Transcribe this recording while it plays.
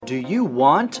Do you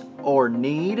want or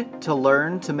need to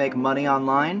learn to make money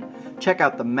online? Check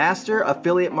out the Master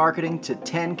Affiliate Marketing to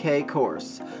 10K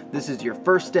course. This is your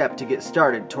first step to get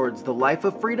started towards the life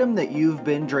of freedom that you've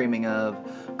been dreaming of.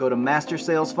 Go to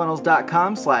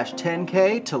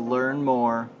mastersalesfunnels.com/10K to learn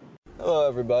more. Hello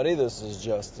everybody, this is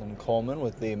Justin Coleman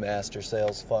with the Master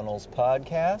Sales Funnels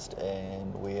podcast,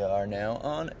 and we are now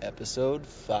on episode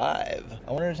 5.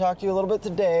 I wanted to talk to you a little bit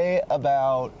today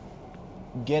about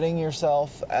getting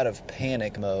yourself out of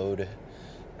panic mode.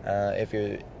 If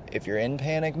you're in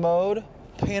panic mode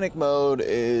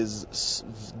is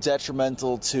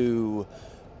detrimental to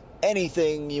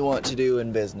anything you want to do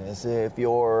in business. If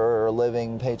you're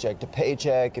living paycheck to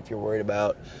paycheck, if you're worried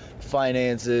about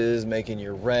finances, making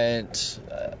your rent,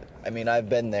 I've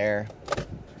been there,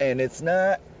 and it's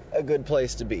not a good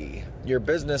place to be. Your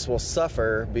business will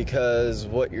suffer because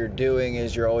what you're doing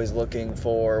is you're always looking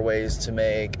for ways to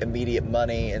make immediate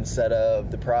money instead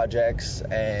of the projects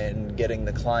and getting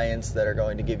the clients that are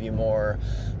going to give you more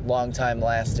long-time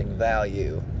lasting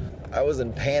value. I was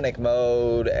in panic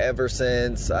mode ever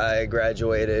since I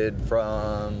graduated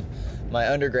from my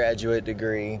undergraduate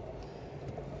degree.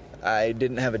 I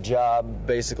didn't have a job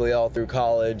basically all through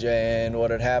college, and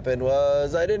what had happened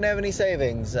was I didn't have any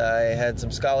savings. I had some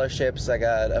scholarships, I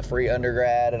got a free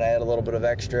undergrad, and I had a little bit of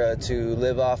extra to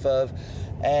live off of,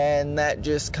 and that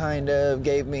just kind of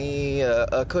gave me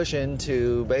a cushion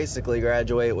to basically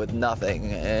graduate with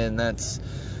nothing, and that's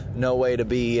no way to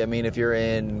be. If you're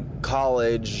in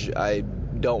college, I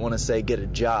don't want to say get a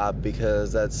job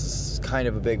because that's kind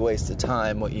of a big waste of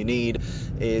time. What you need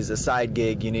is a side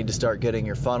gig. You need to start getting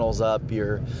your funnels up,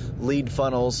 your lead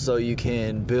funnels, so you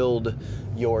can build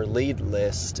your lead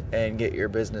list and get your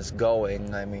business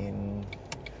going.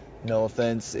 No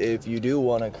offense if you do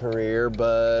want a career,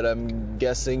 but I'm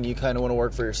guessing you kind of want to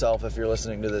work for yourself if you're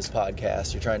listening to this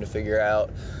podcast. You're trying to figure out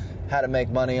how to make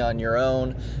money on your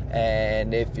own,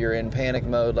 and if you're in panic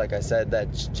mode, like I said,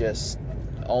 that's just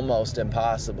almost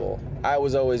impossible. I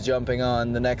was always jumping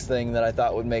on the next thing that I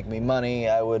thought would make me money.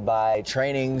 I would buy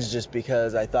trainings just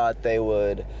because I thought they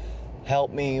would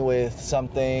help me with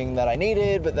something that I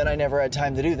needed, but then I never had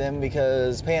time to do them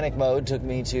because panic mode took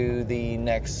me to the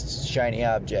next shiny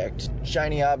object.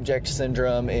 Shiny object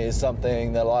syndrome is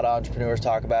something that a lot of entrepreneurs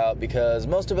talk about because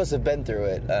most of us have been through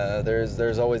it.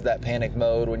 There's always that panic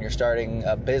mode when you're starting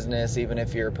a business. Even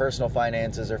if your personal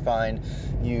finances are fine,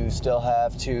 you still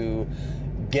have to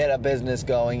get a business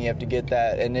going. You have to get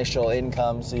that initial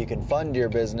income so you can fund your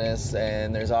business,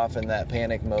 and there's often that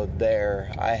panic mode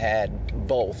there. I had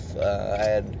both. I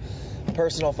had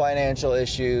personal financial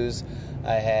issues.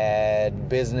 I had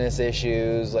business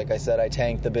issues. Like I said, I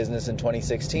tanked the business in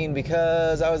 2016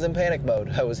 because I was in panic mode.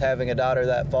 I was having a daughter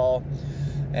that fall,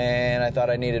 and I thought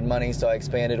I needed money, so I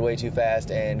expanded way too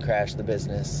fast and crashed the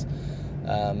business.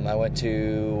 I went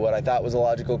to what I thought was a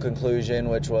logical conclusion,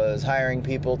 which was hiring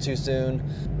people too soon,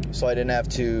 so I didn't have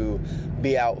to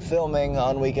be out filming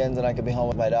on weekends and I could be home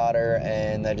with my daughter,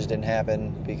 and that just didn't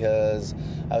happen because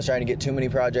I was trying to get too many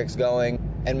projects going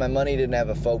and my money didn't have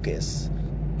a focus.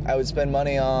 I would spend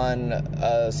money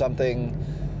on something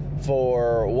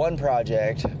for one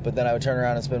project, but then I would turn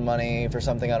around and spend money for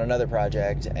something on another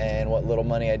project, and what little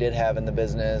money I did have in the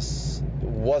business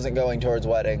wasn't going towards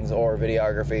weddings or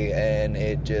videography, and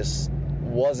it just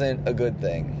wasn't a good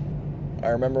thing. I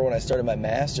remember when I started my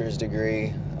master's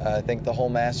degree, I think the whole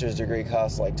master's degree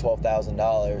cost like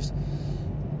 $12,000,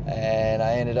 and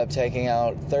I ended up taking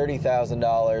out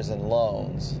 $30,000 in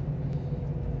loans.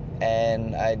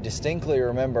 And I distinctly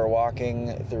remember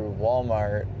walking through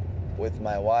Walmart with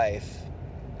my wife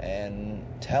and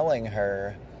telling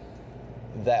her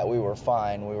that we were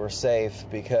fine, we were safe,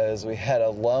 because we had a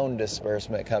loan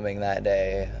disbursement coming that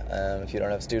day. If you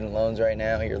don't have student loans right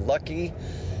now, you're lucky.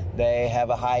 They have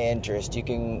a high interest. You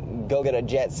can go get a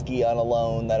jet ski on a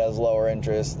loan that has lower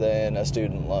interest than a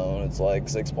student loan. It's like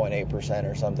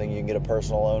 6.8% or something. You can get a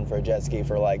personal loan for a jet ski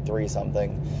for like 3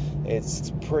 something.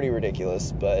 It's pretty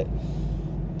ridiculous, but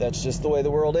that's just the way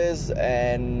the world is.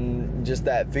 And just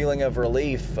that feeling of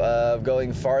relief of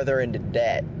going farther into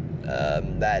debt,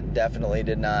 that definitely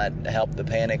did not help the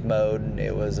panic mode.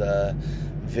 It was a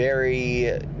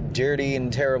very dirty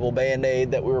and terrible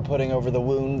Band-Aid that we were putting over the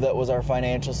wound that was our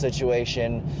financial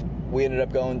situation. We ended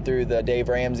up going through the Dave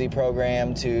Ramsey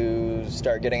program to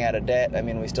start getting out of debt.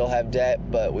 We still have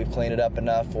debt, but we've cleaned it up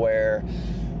enough where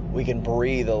we can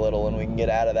breathe a little and we can get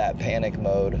out of that panic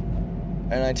mode.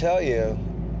 And I tell you,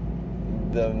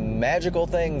 the magical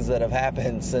things that have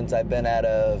happened since I've been out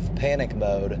of panic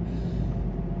mode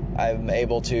I'm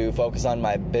able to focus on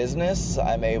my business.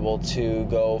 I'm able to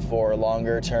go for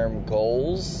longer term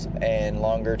goals and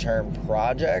longer term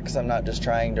projects. I'm not just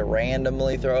trying to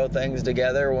randomly throw things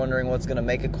together wondering what's going to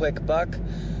make a quick buck.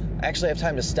 I actually have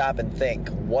time to stop and think,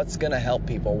 what's going to help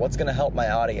people? What's going to help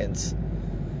my audience?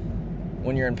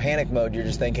 When you're in panic mode, you're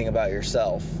just thinking about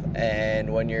yourself.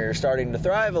 And when you're starting to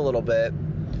thrive a little bit,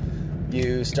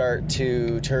 you start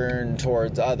to turn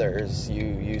towards others.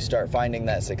 You start finding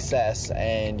that success,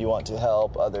 and you want to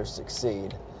help others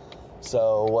succeed.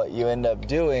 So what you end up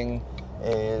doing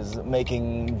is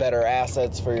making better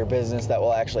assets for your business that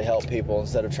will actually help people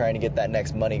instead of trying to get that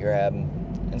next money grab.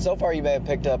 And so far you may have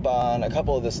picked up on a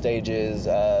couple of the stages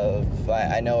of,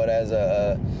 I know it as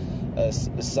a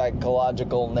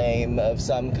psychological name of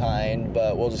some kind,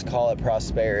 but we'll just call it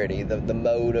prosperity, the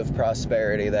mode of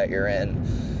prosperity that you're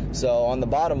in. So on the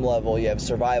bottom level, you have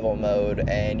survival mode,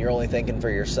 and you're only thinking for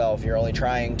yourself. You're only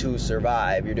trying to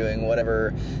survive. You're doing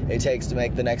whatever it takes to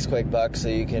make the next quick buck so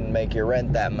you can make your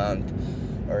rent that month,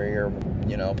 or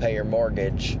pay your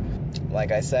mortgage.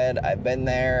 Like I said, I've been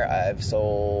there. I've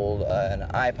sold an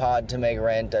iPod to make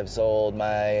rent. I've sold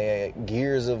my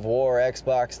Gears of War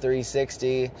Xbox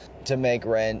 360 to make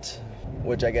rent,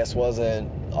 which I guess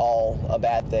wasn't all a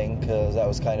bad thing, because that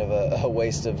was kind of a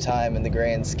waste of time in the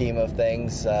grand scheme of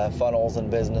things. Funnels and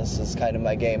business is kind of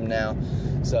my game now.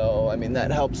 So, I mean,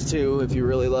 that helps too. If you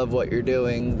really love what you're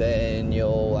doing, then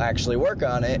you'll actually work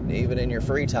on it, even in your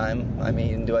free time. I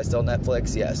mean, do I still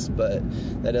Netflix? Yes, but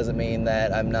that doesn't mean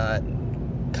that I'm not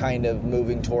kind of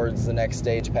moving towards the next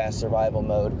stage past survival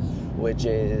mode, which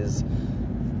is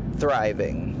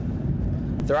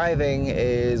thriving. Thriving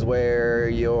is where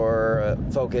you're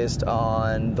focused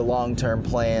on the long-term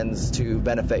plans to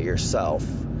benefit yourself.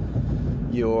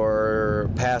 You're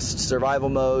past survival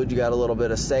mode, you got a little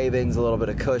bit of savings, a little bit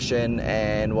of cushion,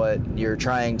 and what you're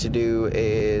trying to do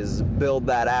is build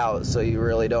that out so you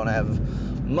really don't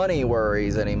have money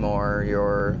worries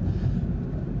anymore.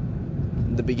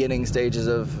 The beginning stages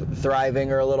of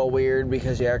thriving are a little weird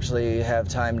because you actually have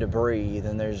time to breathe,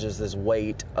 and there's just this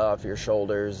weight off your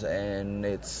shoulders, and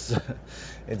it's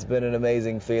been an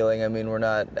amazing feeling. I mean, we're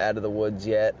not out of the woods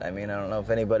yet. I mean, I don't know if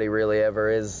anybody really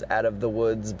ever is out of the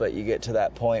woods, but you get to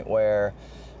that point where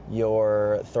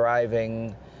you're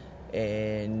thriving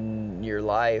in your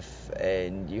life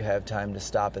and you have time to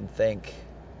stop and think.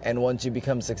 And once you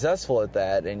become successful at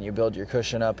that, and you build your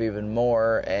cushion up even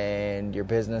more and your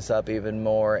business up even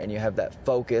more, and you have that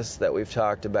focus that we've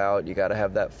talked about, you got to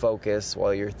have that focus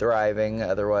while you're thriving.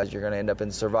 Otherwise, you're going to end up in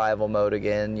survival mode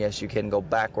again. Yes, you can go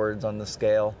backwards on the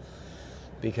scale,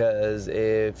 because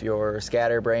if you're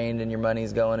scatterbrained and your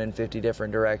money's going in 50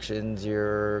 different directions,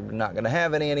 you're not going to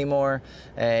have any anymore,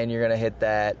 and you're going to hit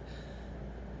that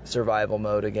survival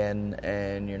mode again,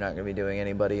 and you're not going to be doing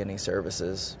anybody any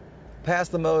services.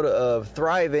 Past the mode of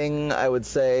thriving, I would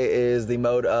say, is the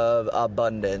mode of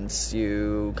abundance.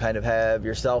 You kind of have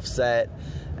yourself set,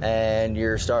 and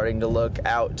you're starting to look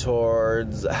out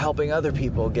towards helping other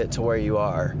people get to where you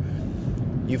are.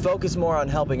 You focus more on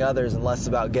helping others and less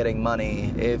about getting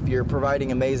money. If you're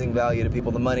providing amazing value to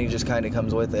people, the money just kind of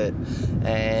comes with it,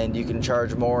 and you can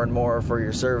charge more and more for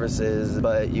your services,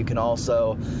 but you can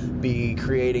also be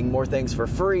creating more things for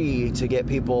free to get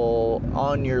people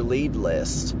on your lead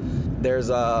list. There's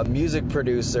a music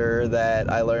producer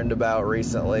that I learned about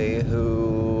recently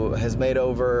who has made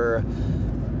over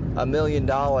 $1 million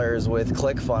with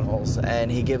ClickFunnels, and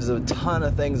he gives a ton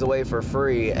of things away for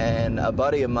free. And a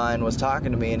buddy of mine was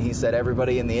talking to me, and he said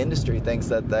everybody in the industry thinks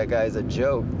that guy's a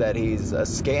joke, that he's a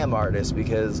scam artist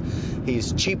because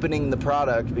he's cheapening the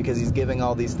product because he's giving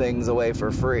all these things away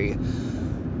for free.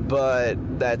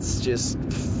 But that's just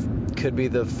could be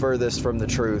the furthest from the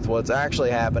truth. What's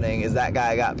actually happening is that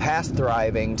guy got past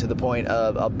thriving to the point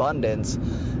of abundance,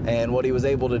 and what he was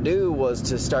able to do was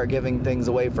to start giving things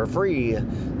away for free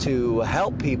to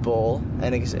help people,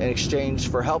 and in exchange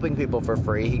for helping people for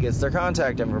free, he gets their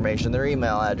contact information, their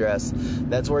email address.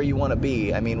 That's where you want to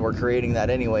be. I mean, we're creating that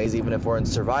anyways, even if we're in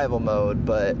survival mode,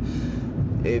 but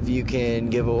if you can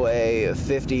give away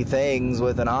 50 things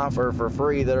with an offer for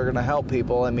free that are going to help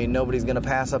people, I mean, nobody's going to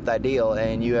pass up that deal,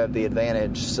 and you have the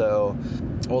advantage. So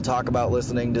we'll talk about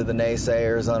listening to the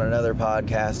naysayers on another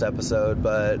podcast episode,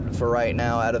 but for right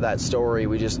now, out of that story,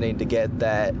 we just need to get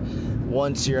that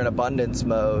once you're in abundance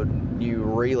mode, you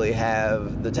really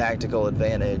have the tactical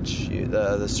advantage,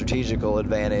 the strategical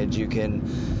advantage. You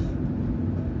can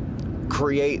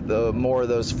create more of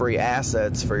those free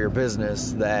assets for your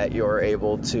business that you're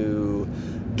able to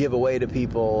give away to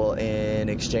people in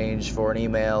exchange for an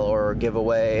email, or give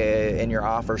away in your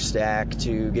offer stack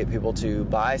to get people to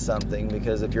buy something,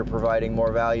 because if you're providing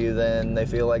more value than they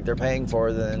feel like they're paying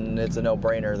for, then it's a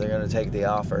no-brainer. They're going to take the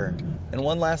offer. And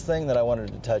one last thing that I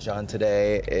wanted to touch on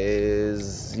today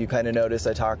is, you kind of notice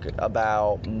I talk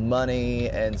about money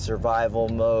and survival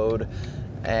mode,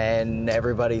 and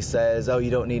everybody says, oh,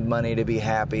 you don't need money to be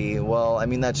happy. Well, I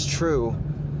mean, that's true.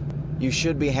 You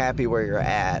should be happy where you're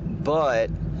at, but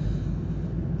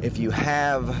if you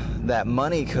have that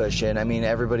money cushion, I mean,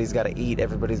 everybody's got to eat,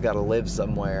 everybody's got to live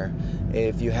somewhere.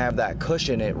 If you have that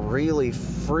cushion, it really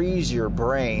frees your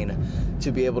brain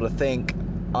to be able to think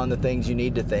on the things you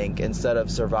need to think instead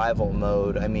of survival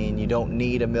mode. I mean, you don't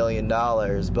need $1 million,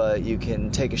 but you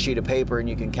can take a sheet of paper and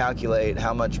you can calculate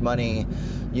how much money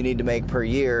you need to make per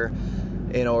year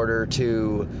in order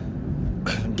to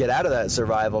get out of that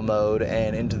survival mode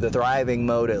and into the thriving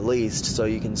mode, at least, so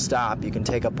you can stop, you can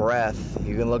take a breath,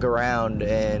 you can look around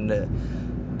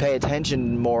and pay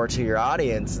attention more to your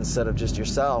audience instead of just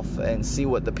yourself, and see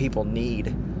what the people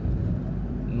need.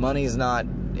 Money's not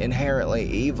inherently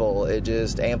evil, it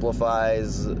just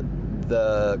amplifies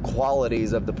the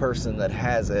qualities of the person that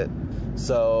has it.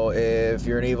 So if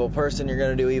you're an evil person, you're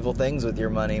going to do evil things with your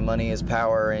money. Money is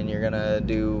power, and you're going to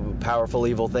do powerful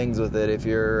evil things with it. If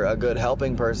you're a good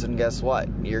helping person, guess what?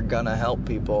 You're going to help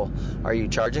people. Are you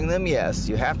charging them? Yes.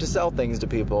 You have to sell things to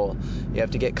people. You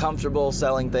have to get comfortable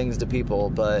selling things to people.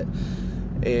 But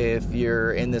if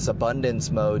you're in this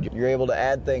abundance mode, you're able to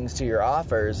add things to your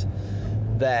offers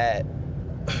that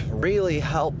really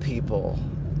help people.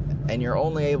 And you're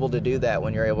only able to do that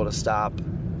when you're able to stop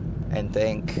and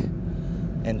think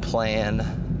and plan,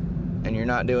 and you're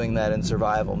not doing that in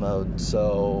survival mode.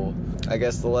 So I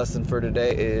guess the lesson for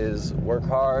today is work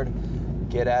hard,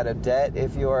 get out of debt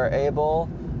if you are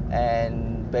able,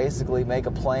 and basically make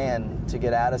a plan to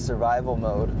get out of survival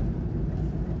mode.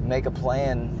 Make a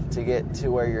plan to get to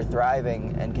where you're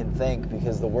thriving and can think,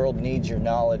 because the world needs your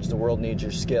knowledge, the world needs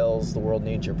your skills, the world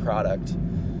needs your product.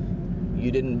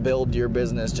 You didn't build your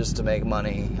business just to make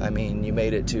money. I mean, you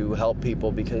made it to help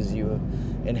people because you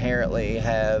inherently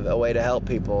have a way to help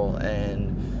people.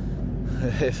 And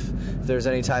if there's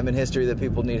any time in history that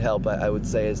people need help, I would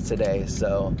say it's today.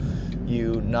 So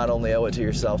you not only owe it to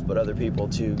yourself, but other people,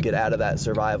 to get out of that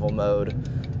survival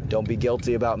mode. Don't be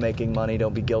guilty about making money.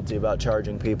 Don't be guilty about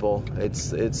charging people. It's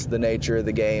the nature of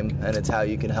the game, and it's how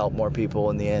you can help more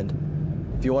people in the end.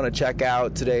 If you want to check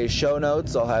out today's show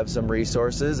notes, I'll have some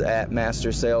resources at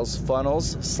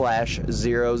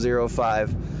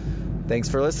mastersalesfunnels.com/005. Thanks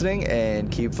for listening,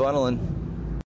 and keep funneling.